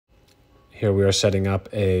Here we are setting up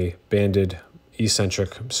a banded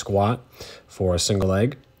eccentric squat for a single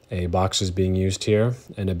leg. A box is being used here,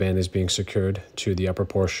 and a band is being secured to the upper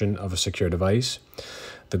portion of a secure device.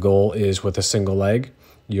 The goal is with a single leg.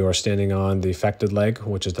 You are standing on the affected leg,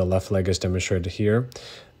 which is the left leg as demonstrated here.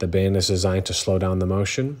 The band is designed to slow down the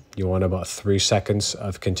motion. You want about 3 seconds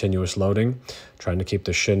of continuous loading, trying to keep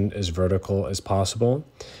the shin as vertical as possible.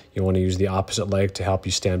 You want to use the opposite leg to help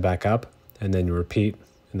you stand back up, and then you repeat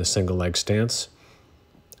in the single leg stance,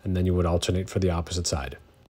 and then you would alternate for the opposite side.